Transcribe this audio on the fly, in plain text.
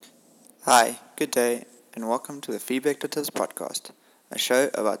Hi, good day, and welcome to the Feedback to Tips podcast, a show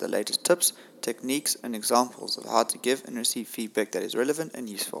about the latest tips, techniques, and examples of how to give and receive feedback that is relevant and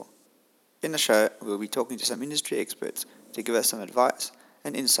useful. In the show, we'll be talking to some industry experts to give us some advice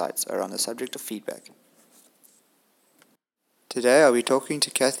and insights around the subject of feedback. Today, I'll be talking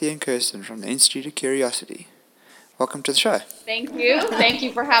to Kathy and Kirsten from the Institute of Curiosity. Welcome to the show. Thank you. Thank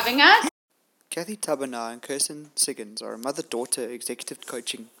you for having us. Kathy Tabernar and Kirsten Siggins are a mother-daughter executive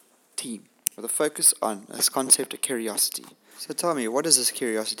coaching team with a focus on this concept of curiosity. So tell me, what is this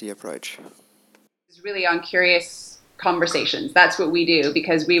curiosity approach? It's really on curious conversations. That's what we do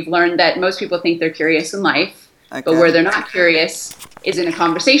because we've learned that most people think they're curious in life, but where they're not curious is in a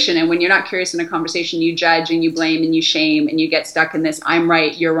conversation. And when you're not curious in a conversation, you judge and you blame and you shame and you get stuck in this I'm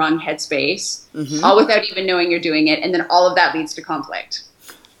right, you're wrong headspace, all without even knowing you're doing it. And then all of that leads to conflict.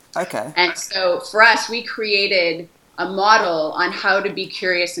 Okay. And so for us, we created a model on how to be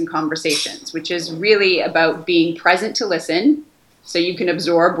curious in conversations, which is really about being present to listen so you can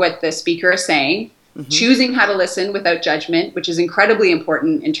absorb what the speaker is saying, choosing how to listen without judgment, which is incredibly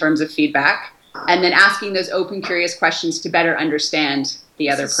important in terms of feedback, and then asking those open, curious questions to better understand the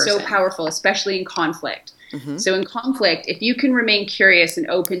other person. So powerful, especially in conflict. So in conflict, if you can remain curious and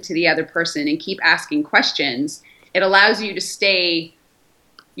open to the other person and keep asking questions, it allows you to stay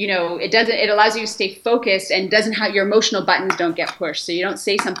it allows you to stay focused and doesn't have your emotional buttons don't get pushed. So you don't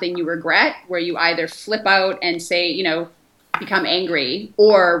say something you regret where you either flip out and say, become angry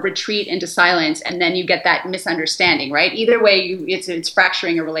or retreat into silence. And then you get that misunderstanding, right? Either way, it's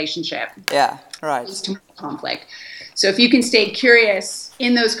fracturing a relationship. Yeah, right. It's too much conflict. So if you can stay curious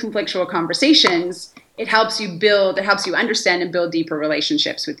in those conflictual conversations, it helps you understand and build deeper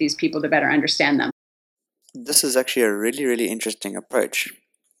relationships with these people to better understand them. This is actually a really, really interesting approach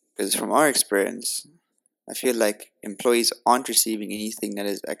because from our experience, I feel like employees aren't receiving anything that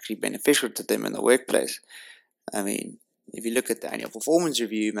is actually beneficial to them in the workplace. I mean, if you look at the annual performance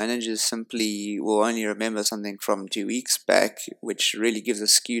review, managers simply will only remember something from 2 weeks back, which really gives a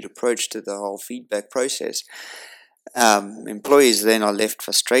skewed approach to the whole feedback process. Employees then are left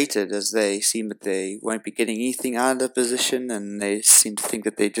frustrated as they seem that they won't be getting anything out of the position, and they seem to think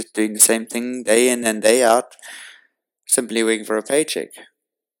that they're just doing the same thing day in and day out, simply waiting for a paycheck.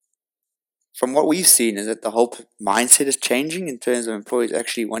 From what we've seen is that the whole mindset is changing in terms of employees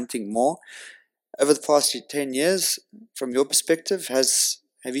actually wanting more. Over the past 10 years, from your perspective,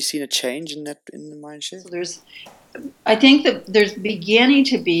 have you seen a change in the mindset? So I think that there's beginning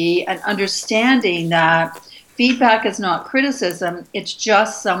to be an understanding that feedback is not criticism, it's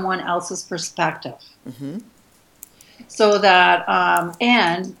just someone else's perspective. So that,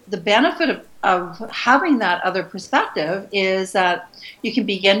 and the benefit of having that other perspective is that you can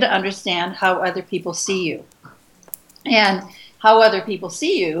begin to understand how other people see you. And how other people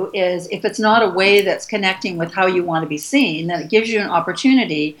see you is, if it's not a way that's connecting with how you want to be seen, then it gives you an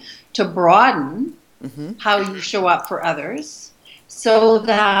opportunity to broaden how you show up for others so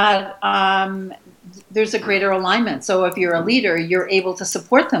that there's a greater alignment. So if you're a leader, you're able to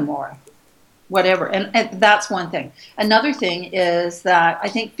support them more. Whatever, and that's one thing. Another thing is that I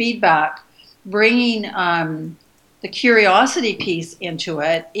think feedback, bringing the curiosity piece into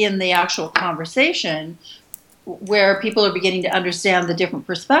it in the actual conversation, where people are beginning to understand the different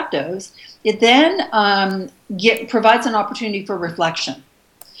perspectives, it then provides an opportunity for reflection.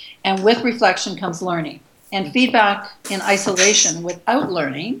 And with reflection comes learning. And feedback in isolation without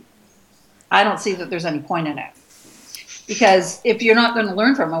learning, I don't see that there's any point in it. Because if you're not going to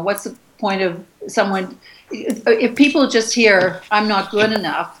learn from it, what's the point of someone? If people just hear I'm not good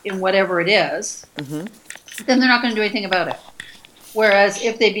enough in whatever it is, then they're not going to do anything about it. Whereas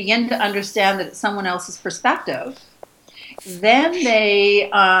if they begin to understand that it's someone else's perspective, then they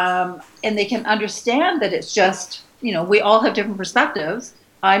can understand that it's just, we all have different perspectives.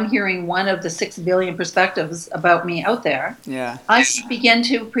 I'm hearing one of the 6 billion perspectives about me out there. Yeah. I begin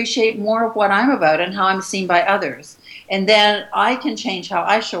to appreciate more of what I'm about and how I'm seen by others. And then I can change how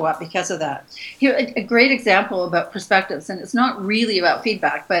I show up because of that. Here, a great example about perspectives, and it's not really about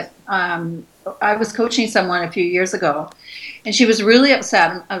feedback, but I was coaching someone a few years ago, and she was really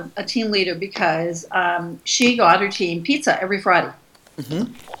upset, a team leader, because she got her team pizza every Friday.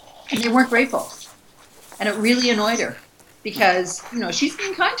 And they weren't grateful. And it really annoyed her because, she's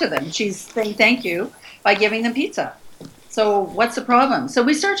being kind to them. She's saying thank you by giving them pizza. So what's the problem? So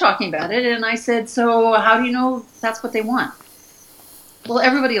we started talking about it, and I said, so how do you know that's what they want? Well,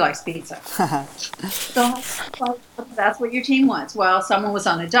 everybody likes pizza. So that's what your team wants. Well, someone was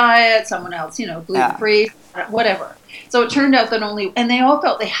on a diet, someone else, gluten-free, whatever. So it turned out that and they all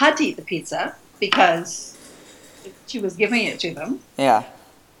felt they had to eat the pizza because she was giving it to them. Yeah.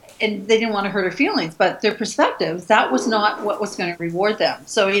 and they didn't want to hurt her feelings, but their perspectives, that was not what was going to reward them.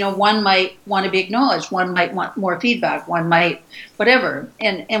 So, one might want to be acknowledged, one might want more feedback, one might whatever.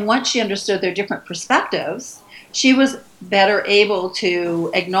 And once she understood their different perspectives, she was better able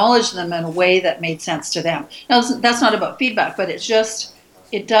to acknowledge them in a way that made sense to them. Now, that's not about feedback, but it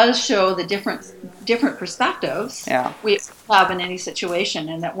does show the different perspectives we have in any situation,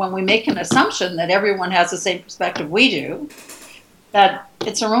 and that when we make an assumption that everyone has the same perspective we do, that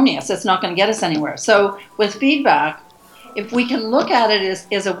it's erroneous. It's not going to get us anywhere. So with feedback, if we can look at it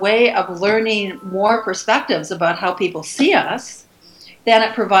as a way of learning more perspectives about how people see us, then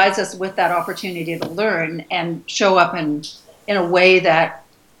it provides us with that opportunity to learn and show up in a way that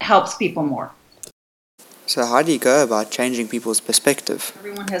helps people more. So how do you go about changing people's perspective?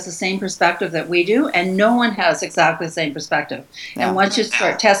 Everyone has the same perspective that we do, and no one has exactly the same perspective. Yeah. And once you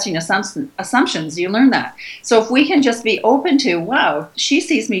start testing assumptions, you learn that. So if we can just be open to, wow, she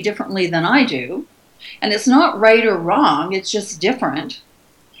sees me differently than I do, and it's not right or wrong, it's just different,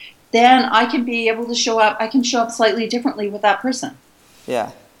 then I can be able to show up slightly differently with that person.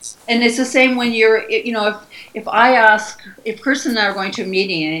 Yeah. And it's the same when if Kirsten and I are going to a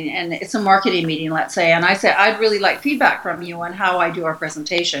meeting and it's a marketing meeting, let's say, and I say, I'd really like feedback from you on how I do our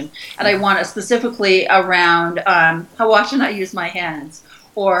presentation. And I want it specifically around how often I use my hands,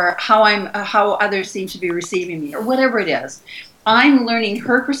 or how others seem to be receiving me, or whatever it is. I'm learning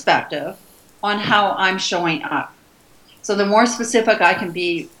her perspective on how I'm showing up. So the more specific I can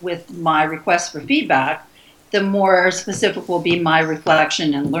be with my request for feedback, the more specific will be my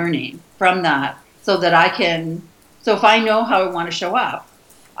reflection and learning from that, so that so if I know how I want to show up,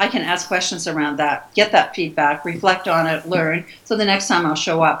 I can ask questions around that, get that feedback, reflect on it, learn, so the next time I'll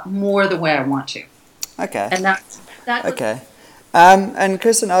show up more the way I want to. Okay. And that's okay. And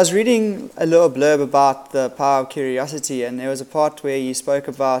Kirsten, I was reading a little blurb about the power of curiosity, and there was a part where you spoke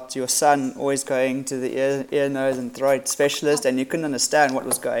about your son always going to the ear, nose and throat specialist, and you couldn't understand what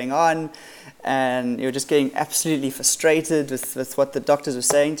was going on. And you were just getting absolutely frustrated with what the doctors were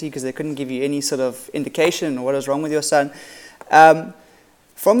saying to you, because they couldn't give you any sort of indication of what was wrong with your son.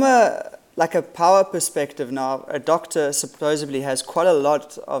 From a power perspective now, a doctor supposedly has quite a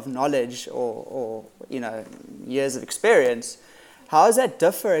lot of knowledge or years of experience. How does that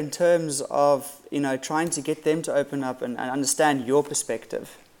differ in terms of trying to get them to open up and understand your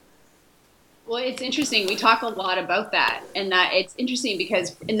perspective? Well, it's interesting. We talk a lot about that, and that it's interesting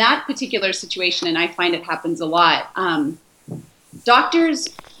because in that particular situation, and I find it happens a lot, doctors,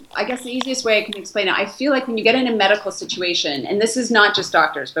 I guess the easiest way I can explain it, I feel like when you get in a medical situation, and this is not just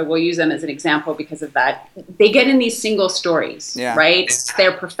doctors, but we'll use them as an example because of that, they get in these single stories, right? It's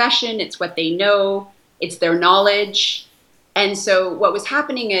their profession, it's what they know, it's their knowledge. And so what was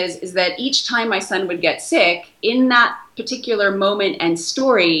happening is that each time my son would get sick, in that particular moment and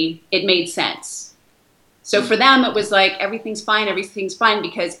story, it made sense. So for them, it was like, everything's fine,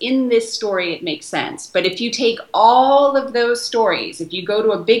 because in this story, it makes sense. But if you take all of those stories, if you go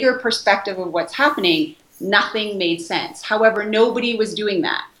to a bigger perspective of what's happening, nothing made sense. However, nobody was doing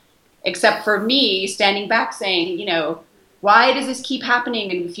that, except for me standing back saying, why does this keep happening?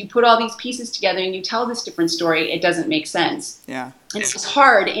 And if you put all these pieces together and you tell this different story, it doesn't make sense. Yeah. And it's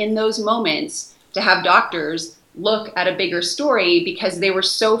hard in those moments to have doctors look at a bigger story because they were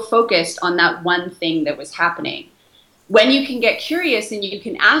so focused on that one thing that was happening. When you can get curious and you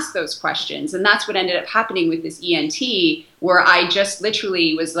can ask those questions, and that's what ended up happening with this ENT, where I just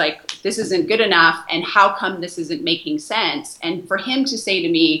literally was like, this isn't good enough, and how come this isn't making sense? And for him to say to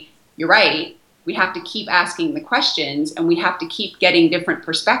me, you're right, we have to keep asking the questions and we have to keep getting different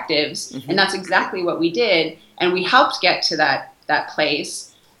perspectives. Mm-hmm. And that's exactly what we did. And we helped get to that place.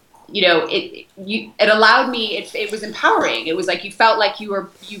 It allowed me, it was empowering. It was like you felt like you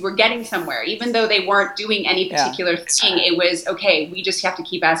were getting somewhere, even though they weren't doing any particular thing. It was, okay, we just have to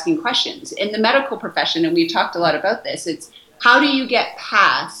keep asking questions. In the medical profession, and we've talked a lot about this, it's how do you get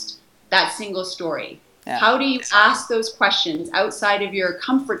past that single story? Yeah. How do you ask those questions outside of your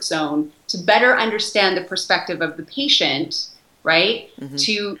comfort zone to better understand the perspective of the patient, right?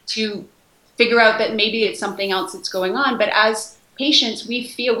 Mm-hmm. To figure out that maybe it's something else that's going on. But as patients,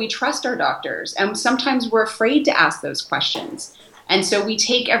 we trust our doctors, and sometimes we're afraid to ask those questions. And so we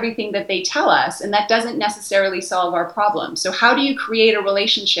take everything that they tell us, and that doesn't necessarily solve our problem. So how do you create a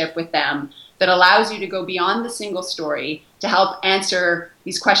relationship with them that allows you to go beyond the single story to help answer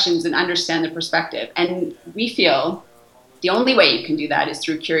these questions and understand the perspective? And we feel the only way you can do that is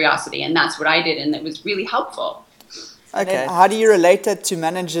through curiosity, and that's what I did, and it was really helpful. Okay. How do you relate that to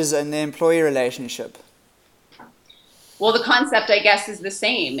managers and the employee relationship? Well, the concept, I guess, is the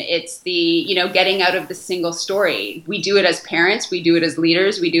same. It's the, getting out of the single story. We do it as parents, we do it as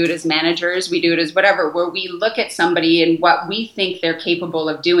leaders, we do it as managers, we do it as whatever, where we look at somebody and what we think they're capable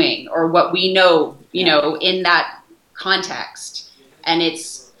of doing or what we know, in that context. And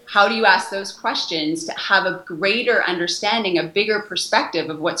it's how do you ask those questions to have a greater understanding, a bigger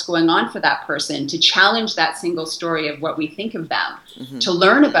perspective of what's going on for that person, to challenge that single story of what we think of them, to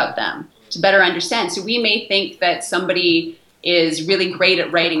learn about them, to better understand. So we may think that somebody is really great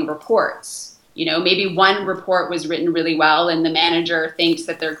at writing reports. Maybe one report was written really well and the manager thinks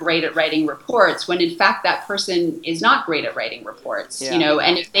that they're great at writing reports when in fact that person is not great at writing reports,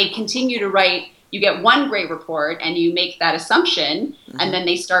 and if they continue to write, you get one great report and you make that assumption and then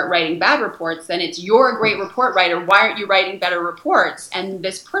they start writing bad reports, then it's you're a great report writer. Why aren't you writing better reports? And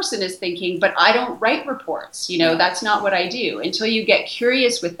this person is thinking, but I don't write reports. That's not what I do. Until you get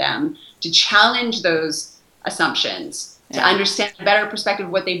curious with them to challenge those assumptions, to understand a better perspective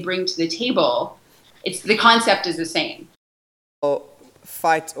of what they bring to the table, the concept is the same. Or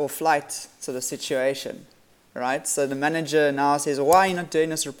fight or flight sort of situation. Right, so the manager now says, why are you not doing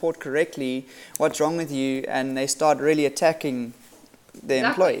this report correctly? What's wrong with you? And they start really attacking the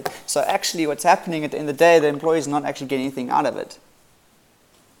employee. So actually what's happening at the end of the day, the employee is not actually getting anything out of it.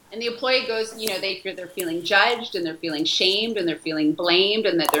 And the employee goes, they're feeling judged and they're feeling shamed and they're feeling blamed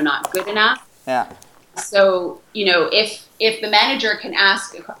and that they're not good enough. Yeah. So, if the manager can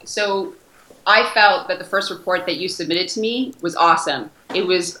ask, so I felt that the first report that you submitted to me was awesome. It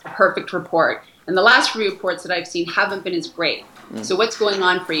was a perfect report. And the last few reports that I've seen haven't been as great. So what's going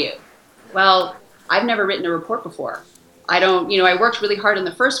on for you? Well, I've never written a report before. I worked really hard on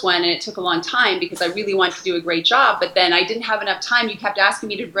the first one and it took a long time because I really wanted to do a great job, but then I didn't have enough time. You kept asking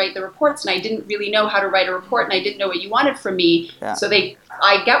me to write the reports and I didn't really know how to write a report and I didn't know what you wanted from me. Yeah. So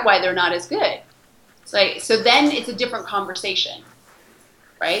I get why they're not as good. So then it's a different conversation,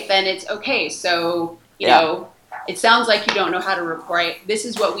 right? Then it's okay. So, it sounds like you don't know how to report. This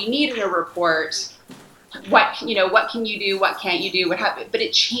is what we need in a report. What can you do? What can't you do? What happened? But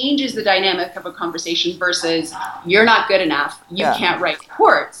it changes the dynamic of a conversation versus you're not good enough. You can't write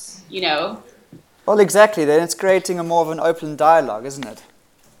reports, Well, exactly. Then it's creating a more of an open dialogue, isn't it?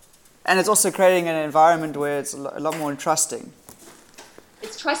 And it's also creating an environment where it's a lot more trusting.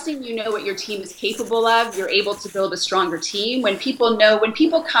 It's trusting what your team is capable of. You're able to build a stronger team. When people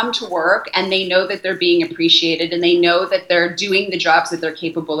come to work and they know that they're being appreciated and they know that they're doing the jobs that they're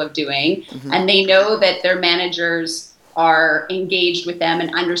capable of doing and they know that their managers are engaged with them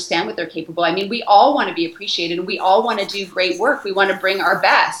and understand what they're capable. I mean, we all want to be appreciated and we all want to do great work. We want to bring our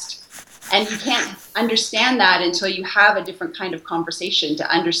best. And you can't understand that until you have a different kind of conversation to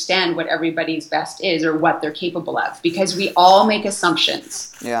understand what everybody's best is or what they're capable of. Because we all make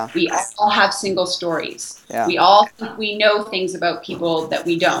assumptions. Yeah. We all have single stories. Yeah. We all think we know things about people that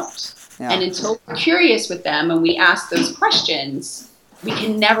we don't. Yeah. And until we're curious with them and we ask those questions, we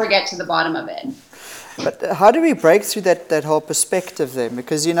can never get to the bottom of it. But how do we break through that whole perspective then?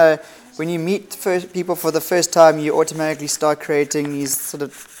 Because, when you meet people for the first time, you automatically start creating these sort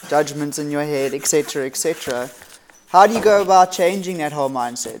of judgments in your head, etc., etc. How do you go about changing that whole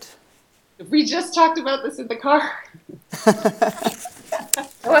mindset? We just talked about this in the car.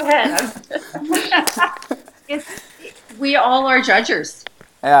 Go ahead. We all are judgers.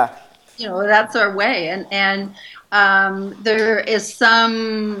 Yeah. That's our way, and there is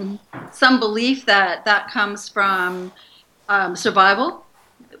some belief that comes from survival.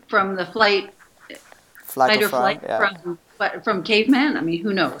 From the flight or flight from caveman. I mean,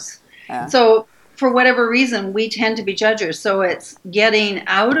 who knows? Yeah. So for whatever reason, we tend to be judgers. So it's getting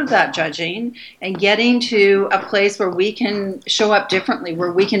out of that judging and getting to a place where we can show up differently,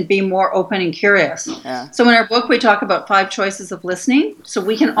 where we can be more open and curious. Yeah. So in our book, we talk about 5 choices of listening. So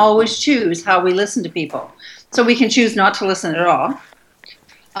we can always choose how we listen to people. So we can choose not to listen at all.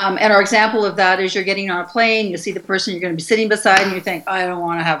 And our example of that is you're getting on a plane, you see the person you're going to be sitting beside, and you think, I don't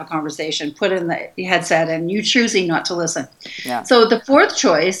want to have a conversation. Put in the headset, and you choosing not to listen. Yeah. So the 4th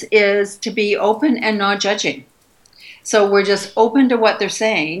choice is to be open and not judging. So we're just open to what they're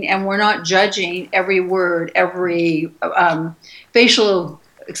saying, and we're not judging every word, every facial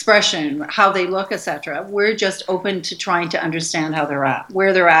expression, how they look, etc. We're just open to trying to understand how they're at,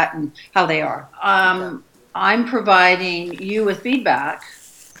 where they're at, and how they are. I'm providing you with feedback.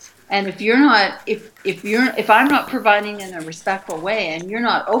 And if I'm not providing in a respectful way and you're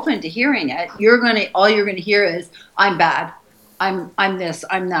not open to hearing it, all you're gonna hear is I'm bad, I'm this,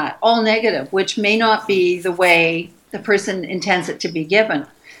 I'm that, all negative, which may not be the way the person intends it to be given.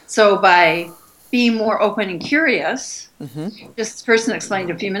 So by being more open and curious. Just this person explained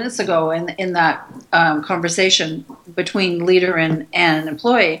a few minutes ago in that conversation between leader and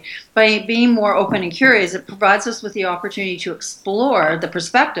employee, by being more open and curious, it provides us with the opportunity to explore the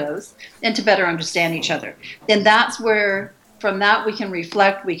perspectives and to better understand each other. Then that's where, from that, we can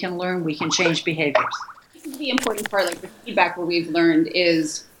reflect, we can learn, we can change behaviors. The important part, like the feedback where we've learned,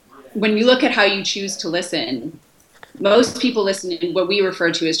 is when you look at how you choose to listen, most people listen in what we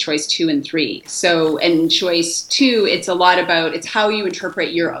refer to as choice 2 and 3. So in choice 2, it's a lot about, it's how you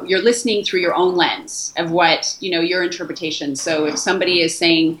interpret you're listening through your own lens of what, your interpretation. So if somebody is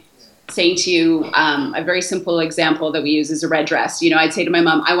saying to you, a very simple example that we use is a red dress. I'd say to my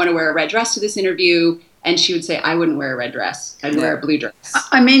mom, I want to wear a red dress to this interview. And she would say, I wouldn't wear a red dress. I'd wear a blue dress.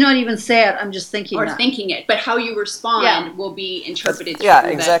 I may not even say it. I'm just thinking thinking it. But how you respond will be interpreted. Yeah,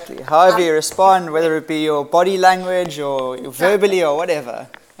 exactly. However you respond, whether it be your body language or verbally or whatever.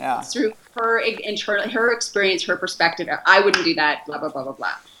 Yeah. Through her experience, her perspective. I wouldn't do that, blah, blah, blah, blah,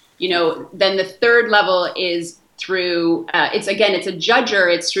 blah. Then the third level is through, it's a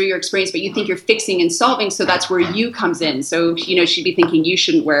judger, it's through your experience, but you think you're fixing and solving, so that's where you comes in. So, she'd be thinking you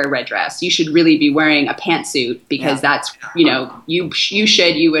shouldn't wear a red dress. You should really be wearing a pantsuit because that's, you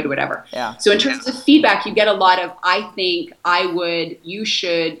would, whatever. Yeah. So in terms of feedback, you get a lot of, I think, I would, you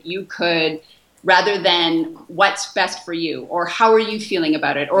should, you could, rather than what's best for you, or how are you feeling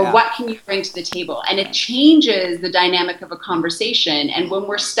about it, or what can you bring to the table? And it changes the dynamic of a conversation. And when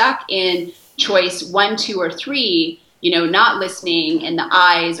we're stuck in choice 1, 2, or 3, not listening in the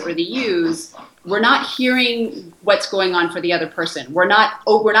I's or the U's, we're not hearing what's going on for the other person. We're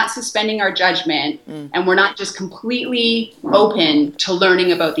not suspending our judgment, and we're not just completely open to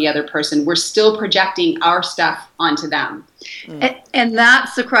learning about the other person. We're still projecting our stuff onto them. And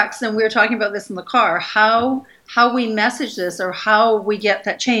that's the crux. And we were talking about this in the car, how we message this or how we get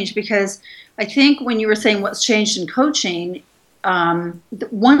that change. Because I think when you were saying what's changed in coaching,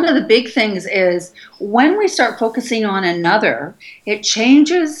 one of the big things is when we start focusing on another, it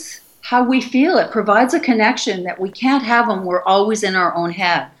changes how we feel. It provides a connection that we can't have when we're always in our own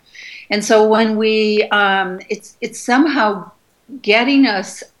head. And so when we, it's somehow getting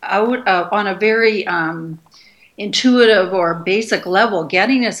us out on a very intuitive or basic level,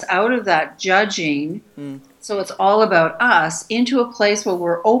 getting us out of that judging. So it's all about us, into a place where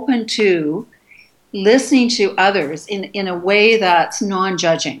we're open to listening to others in a way that's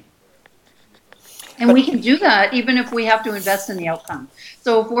non-judging. And we can do that even if we have to invest in the outcome.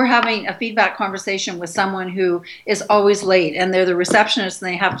 So if we're having a feedback conversation with someone who is always late and they're the receptionist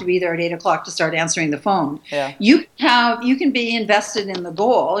and they have to be there at 8 o'clock to start answering the phone, you can be invested in the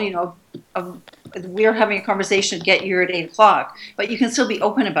goal, we're having a conversation to get you at 8 o'clock, but you can still be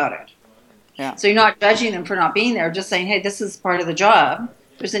open about it. Yeah. So you're not judging them for not being there, just saying, hey, this is part of the job.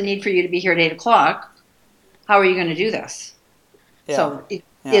 There's a need for you to be here at 8 o'clock. How are you going to do this? Yeah. So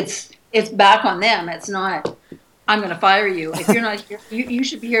it's back on them. It's not, I'm going to fire you. If you're not here, you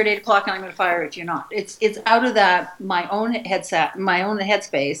should be here at 8 o'clock and I'm going to fire you if you're not. It's out of that, my own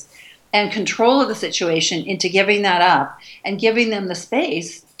headspace and control of the situation into giving that up and giving them the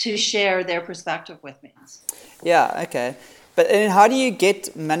space to share their perspective with me. Yeah, okay. But then how do you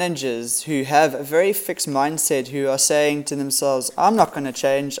get managers who have a very fixed mindset, who are saying to themselves, I'm not going to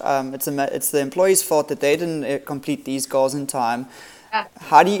change, it's the employee's fault that they didn't complete these goals in time.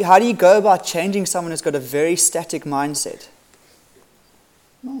 How do you go about changing someone who's got a very static mindset?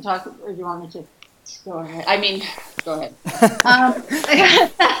 You want to talk, or do you want me to go ahead? Go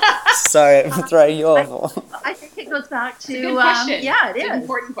ahead. Sorry, I'm throwing you off. I think it goes back to... It's a good question. Yeah, it is. It's an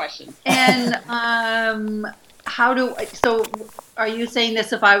important question. And so are you saying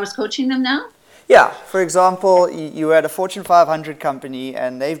this if I was coaching them now? Yeah. For example, you were at a Fortune 500 company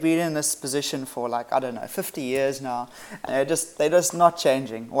and they've been in this position for 50 years now, and they're just not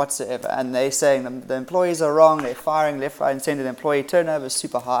changing whatsoever. And they're saying the employees are wrong, they're firing left, right, and center, the employee turnover is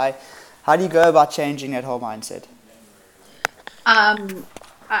super high. How do you go about changing that whole mindset?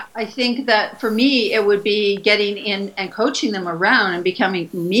 I think that for me, it would be getting in and coaching them around and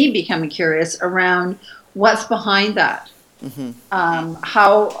becoming curious around what's behind that. Mm-hmm.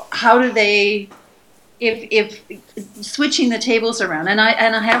 How do they, if switching the tables around, and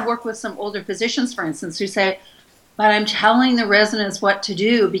I have worked with some older physicians, for instance, who say, but I'm telling the residents what to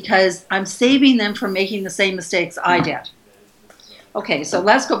do because I'm saving them from making the same mistakes I did. Okay, so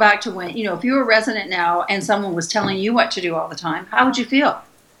let's go back to when, if you were a resident now and someone was telling you what to do all the time, how would you feel?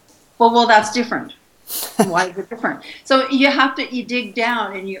 Well, that's different. Why is it different? So you dig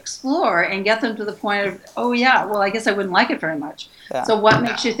down and you explore and get them to the point of, oh yeah, well, I guess I wouldn't like it very much. Yeah. So what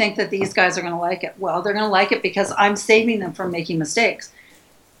makes you think that these guys are going to like it? Well, they're going to like it because I'm saving them from making mistakes.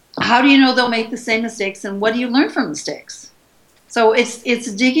 how do you know they'll make the same mistakes, and what do you learn from mistakes? So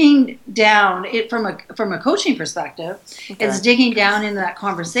it's digging down it from a coaching perspective. Okay. It's digging down in that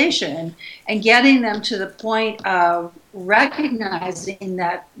conversation and getting them to the point of recognizing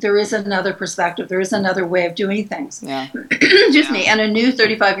that there is another perspective, there is another way of doing things. Yeah. Just me. And a new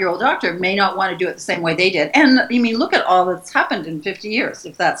 35-year-old doctor may not want to do it the same way they did. And I mean, look at all that's happened in 50 years,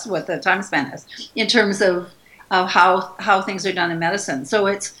 if that's what the time span is, in terms of how things are done in medicine. So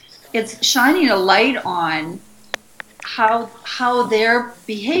it's shining a light on how their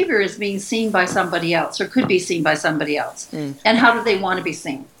behavior is being seen by somebody else, or could be seen by somebody else, and how do they want to be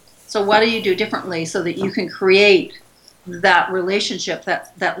seen. So what do you do differently so that you can create that relationship,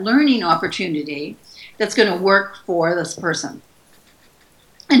 that learning opportunity that's going to work for this person,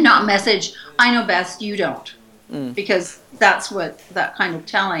 and not message, I know best, you don't, because that's what that kind of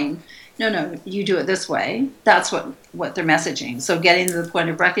telling, no, you do it this way, that's what they're messaging. So getting to the point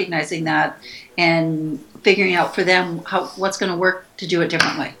of recognizing that and figuring out for them what's going to work to do it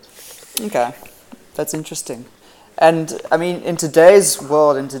differently. Okay, that's interesting. And I mean, in today's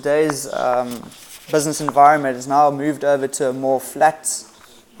world, in today's business environment, it's now moved over to a more flat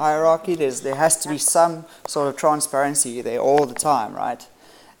hierarchy. There has to be some sort of transparency there all the time, right?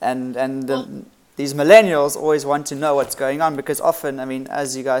 And these millennials always want to know what's going on, because often, I mean,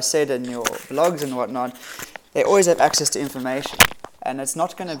 as you guys said in your blogs and whatnot, they always have access to information. And it's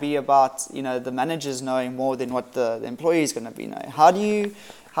not going to be about, the managers knowing more than what the employee is going to be knowing. How do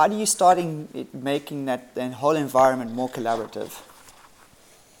you start making that the whole environment more collaborative?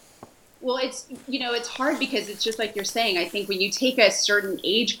 Well, it's hard because it's just like you're saying. I think when you take a certain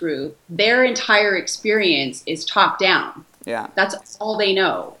age group, their entire experience is top down. Yeah. That's all they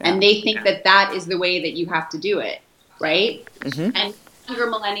know. Yeah. And they think that is the way that you have to do it, right? Mm-hmm. And younger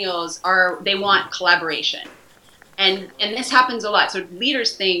millennials they want collaboration. And this happens a lot. So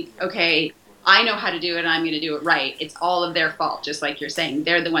leaders think, okay, I know how to do it and I'm going to do it right. It's all of their fault, just like you're saying.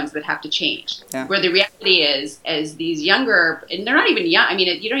 They're the ones that have to change. Yeah. Where the reality is, as these younger, and they're not even young, I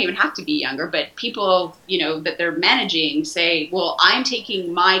mean, you don't even have to be younger, but people, that they're managing say, well, I'm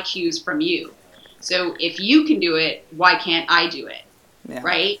taking my cues from you. So if you can do it, why can't I do it? Yeah.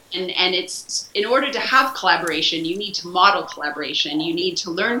 Right? And it's, in order to have collaboration, you need to model collaboration. You need to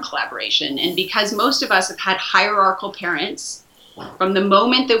learn collaboration. And because most of us have had hierarchical parents, from the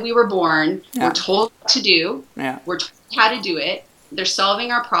moment that we were born, we're told what to do. Yeah. We're told how to do it. They're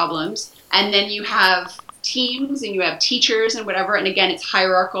solving our problems. And then you have teams and you have teachers and whatever. And again, it's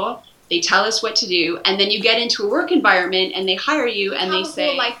hierarchical. They tell us what to do. And then you get into a work environment and they hire you and they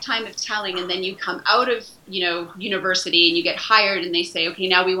say, a lifetime of telling. And then you come out of, university and you get hired and they say,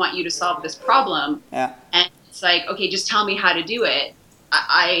 okay, now we want you to solve this problem. Yeah. And it's like, okay, just tell me how to do it.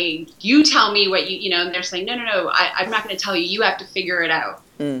 You tell me what and they're saying, no, I'm not going to tell you. You have to figure it out.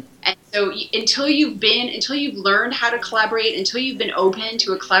 And so until you've learned how to collaborate, until you've been open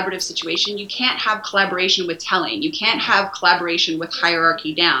to a collaborative situation, you can't have collaboration with telling. You can't have collaboration with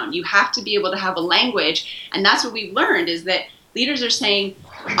hierarchy down. You have to be able to have a language. And that's what we've learned, is that leaders are saying,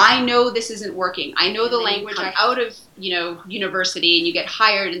 I know this isn't working. I know the language. I'm out of, university and you get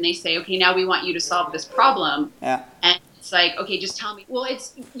hired and they say, okay, now we want you to solve this problem. Yeah. And it's like, okay, just tell me. Well,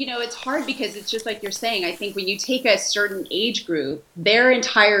 it's hard because it's just like you're saying. I think when you take a certain age group, their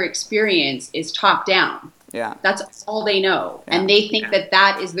entire experience is top down. Yeah. That's all they know. Yeah. And they think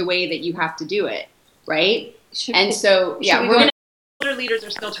that is the way that you have to do it. Right. Older leaders are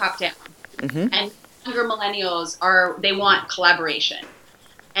still top down. Mm-hmm. And younger millennials they want collaboration.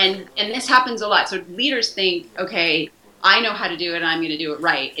 And this happens a lot. So leaders think, okay, I know how to do it and I'm going to do it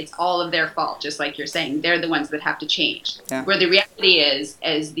right. It's all of their fault, just like you're saying. They're the ones that have to change. Yeah. Where the reality is,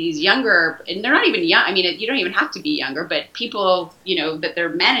 as these younger, and they're not even young, I mean, you don't even have to be younger, but people, that they're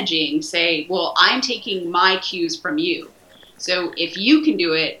managing say, well, I'm taking my cues from you. So if you can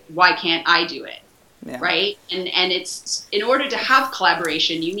do it, why can't I do it? Yeah. Right? And it's, in order to have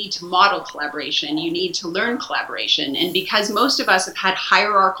collaboration, you need to model collaboration. You need to learn collaboration. And because most of us have had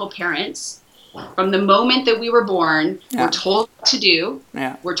hierarchical parents, from the moment that we were born, we're told what to do.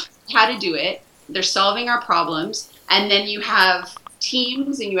 Yeah. We're told how to do it. They're solving our problems. And then you have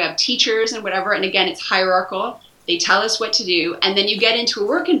teams and you have teachers and whatever. And again, it's hierarchical. They tell us what to do. And then you get into a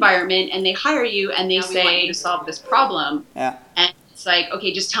work environment and they hire you and they say, we want you to solve this problem. Yeah. And it's like,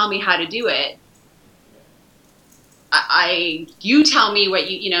 okay, just tell me how to do it. You tell me what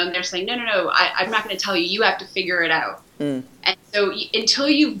and they're saying, no, I'm not going to tell you. You have to figure it out. And so until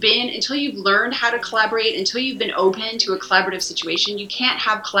you've learned how to collaborate, until you've been open to a collaborative situation, you can't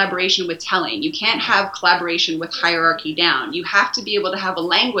have collaboration with telling. You can't have collaboration with hierarchy down. You have to be able to have a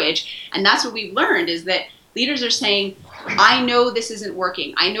language. And that's what we've learned, is that leaders are saying, I know this isn't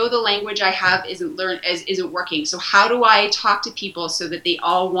working. I know the language I have isn't working. So how do I talk to people so that they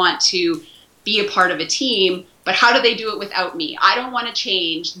all want to be a part of a team? But how do they do it without me? I don't want to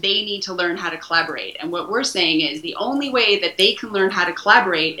change. They need to learn how to collaborate. And what we're saying is the only way that they can learn how to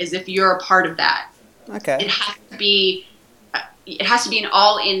collaborate is if you're a part of that. Okay. It has to be an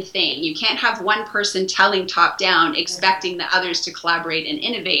all-in thing. You can't have one person telling top down, expecting the others to collaborate and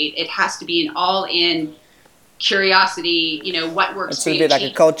innovate. It has to be an all-in curiosity, what works It's for a you. bit like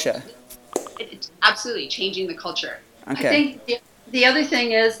a culture. It's absolutely changing the culture. Okay. I think the other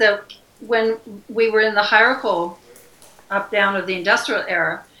thing is that when we were in the hierarchical up-down of the industrial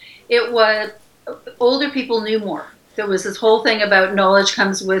era, it was older people knew more. There was this whole thing about knowledge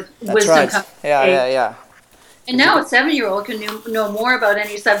comes with wisdom. Right. Comes with Yeah. And now a 7-year-old can know more about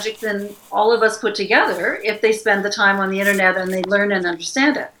any subject than all of us put together if they spend the time on the internet and they learn and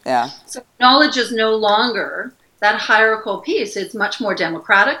understand it. Yeah. So knowledge is no longer that hierarchical piece. It's much more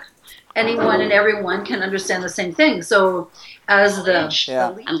democratic. Anyone and everyone can understand the same thing. So as the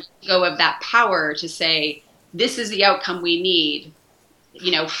and let go of that power to say, this is the outcome we need,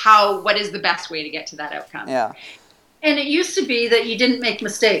 what is the best way to get to that outcome? Yeah. And it used to be that you didn't make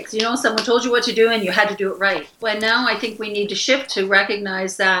mistakes. Someone told you what to do and you had to do it right. But now I think we need to shift to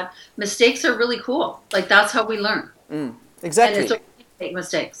recognize that mistakes are really cool. Like that's how we learn. Exactly. And it's okay to make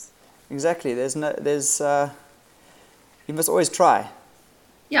mistakes. Exactly. You must always try.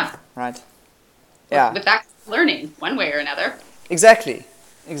 Yeah. Right. Yeah. But that's learning one way or another. Exactly.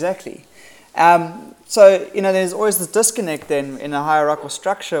 So, there's always this disconnect then in a hierarchical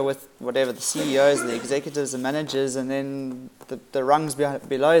structure with whatever the CEOs, the executives, the managers, and then the rungs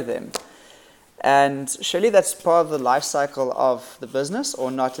below them. And surely that's part of the life cycle of the business, or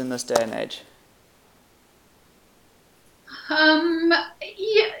not in this day and age?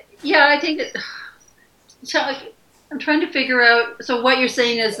 Yeah, I think so I'm trying to figure out, so what you're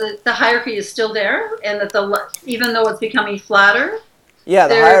saying is that the hierarchy is still there and that even though it's becoming flatter. Yeah,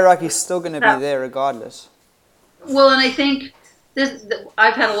 the hierarchy is still going to be there regardless. Well, and I think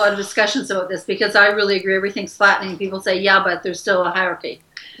I've had a lot of discussions about this because I really agree everything's flattening. People say, yeah, but there's still a hierarchy.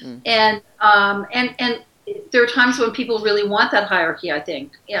 And there are times when people really want that hierarchy, I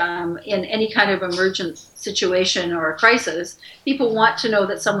think. In any kind of emergent situation or a crisis, people want to know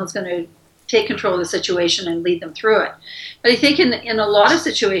that someone's going to take control of the situation and lead them through it. But I think in a lot of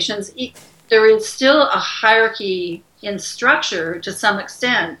situations, there is still a hierarchy in structure to some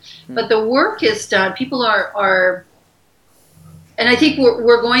extent, but the work is done. People are and I think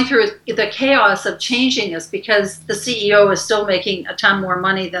we're going through the chaos of changing this because the CEO is still making a ton more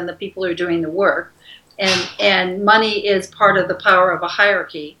money than the people who are doing the work, and money is part of the power of a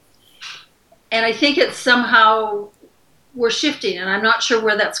hierarchy. And I think it's somehow we're shifting, and I'm not sure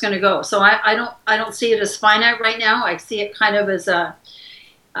where that's going to go. So I don't see it as finite right now. I see it kind of as a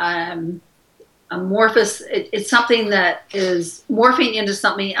amorphous. It's something that is morphing into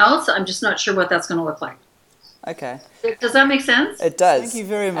something else. I'm just not sure what that's going to look like. Okay. Does that make sense? It does. Thank you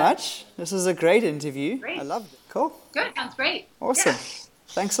very much. This was a great interview. Great. I loved it. Cool. Good. Sounds great. Awesome. Yeah.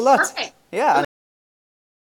 Thanks a lot. Perfect. Yeah.